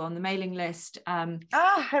 people on the mailing list. I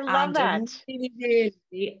love that. A really,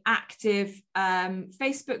 really active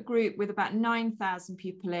Facebook group with about 9,000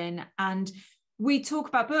 people in. And we talk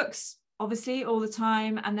about books, obviously, all the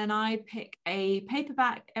time. And then I pick a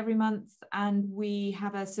paperback every month, and we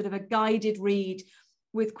have a sort of a guided read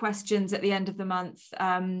with questions at the end of the month,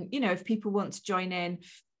 you know, if people want to join in.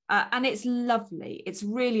 And it's lovely. It's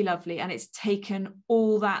really lovely. And it's taken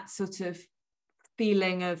all that sort of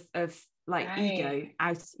feeling of like ego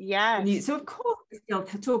out. Yes. So of course I still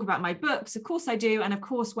talk about my books. Of course I do. And of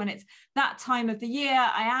course, when it's that time of the year,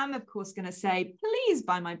 I am of course going to say, please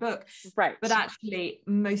buy my book. Right. But actually,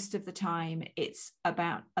 most of the time it's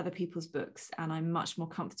about other people's books, and I'm much more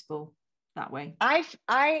comfortable that way. I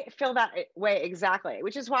feel that way exactly,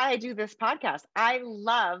 which is why I do this podcast. I'm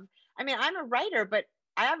a writer, but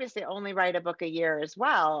I obviously only write a book a year as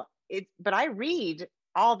well. But I read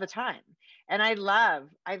all the time, and I love,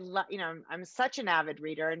 you know, I'm such an avid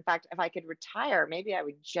reader. In fact, if I could retire, maybe I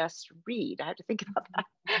would just read. I have to think about that,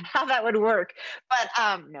 how that would work. But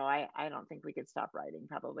no, I don't think we could stop writing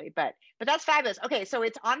probably, but that's fabulous. Okay. So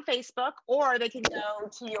it's on Facebook, or they can go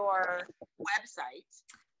to your website.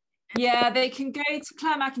 Yeah, they can go to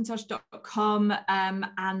claremackintosh.com,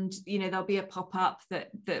 and you know, there'll be a pop-up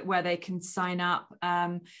that where they can sign up.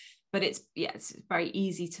 But it's very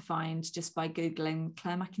easy to find just by Googling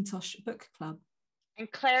Clare Mackintosh Book Club. And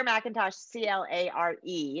Clare Mackintosh,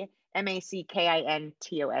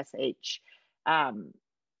 ClareMackintosh.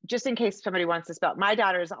 Just in case somebody wants to spell. My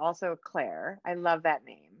daughter is also Claire. I love that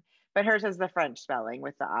name, but hers is the French spelling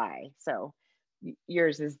with the I. So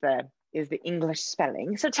yours is the English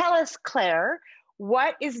spelling. So tell us, Claire,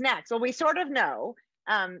 what is next? Well, we sort of know.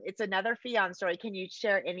 It's another Fionn story. Can you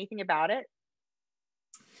share anything about it?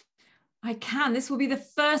 I can. This will be the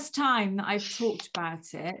first time that I've talked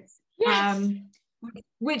about it. Yes.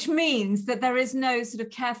 Which means that there is no sort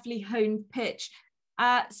of carefully honed pitch.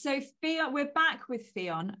 So Fionn, we're back with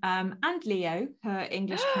Fionn and Leo, her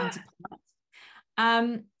English counterpart.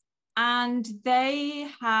 And they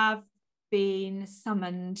have been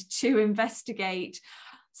summoned to investigate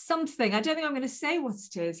something. I don't think I'm going to say what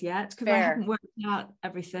it is yet, because I haven't worked out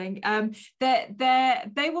everything. They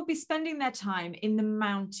will be spending their time in the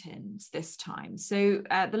mountains this time. So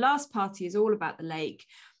the last party is all about the lake.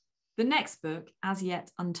 The next book, as yet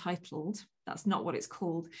untitled, that's not what it's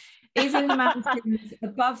called, is in the mountains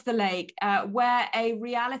above the lake, where a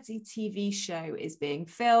reality TV show is being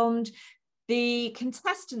filmed. The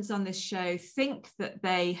contestants on this show think that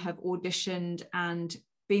they have auditioned and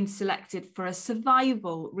been selected for a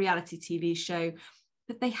survival reality TV show,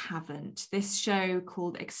 but they haven't. This show,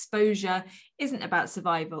 called Exposure, isn't about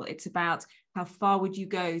survival. It's about how far would you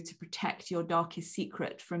go to protect your darkest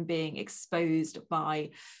secret from being exposed by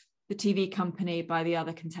the TV company, by the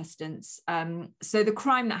other contestants. So the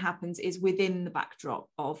crime that happens is within the backdrop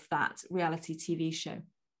of that reality TV show.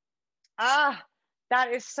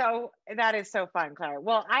 That is so fun, Claire.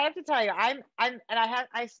 Well, I have to tell you,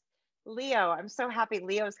 Leo, I'm so happy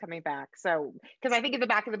Leo's coming back. So, because I think in the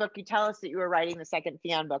back of the book, you tell us that you were writing the second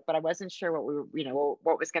Fionn book, but I wasn't sure what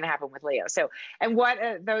was going to happen with Leo. So, and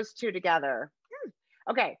what those two together.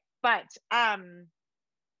 Okay. But,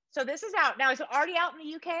 so this is out now. Is it already out in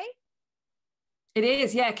the UK? It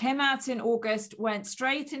is. Yeah. It came out in August, went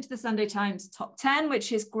straight into the Sunday Times top 10,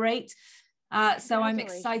 which is great. So I'm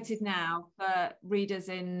excited now for readers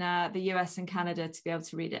in the US and Canada to be able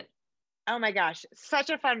to read it. Oh my gosh,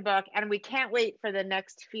 such a fun book. And we can't wait for the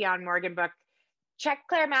next Fionn Morgan book. Check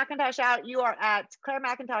Clare Mackintosh out. You are at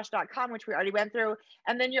claremackintosh.com, which we already went through.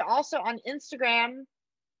 And then you're also on Instagram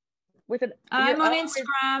with an... I'm on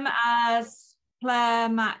Instagram as Clare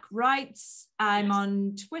Mac Writes. I'm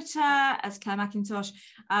on Twitter as Clare Mackintosh.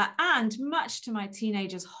 And much to my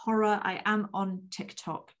teenagers' horror, I am on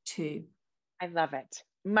TikTok too. I love it.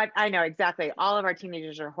 I know, exactly. All of our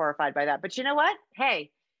teenagers are horrified by that. But you know what?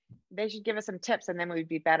 Hey, they should give us some tips and then we'd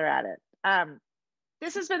be better at it.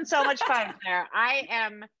 This has been so much fun, Claire. I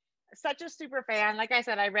am such a super fan. Like I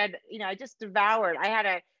said, I read, I just devoured. I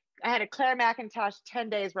had a Clare Mackintosh 10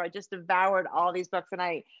 days where I just devoured all these books. And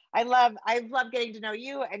I love getting to know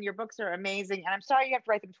you, and your books are amazing. And I'm sorry you have to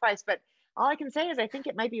write them twice, but all I can say is I think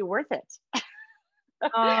it might be worth it. Oh,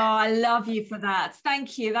 I love you for that.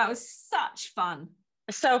 Thank you. That was such fun.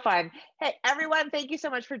 So fun. Hey, everyone, thank you so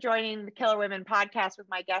much for joining the Killer Women podcast with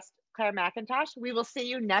my guest, Clare Mackintosh. We will see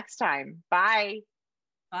you next time. Bye.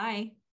 Bye.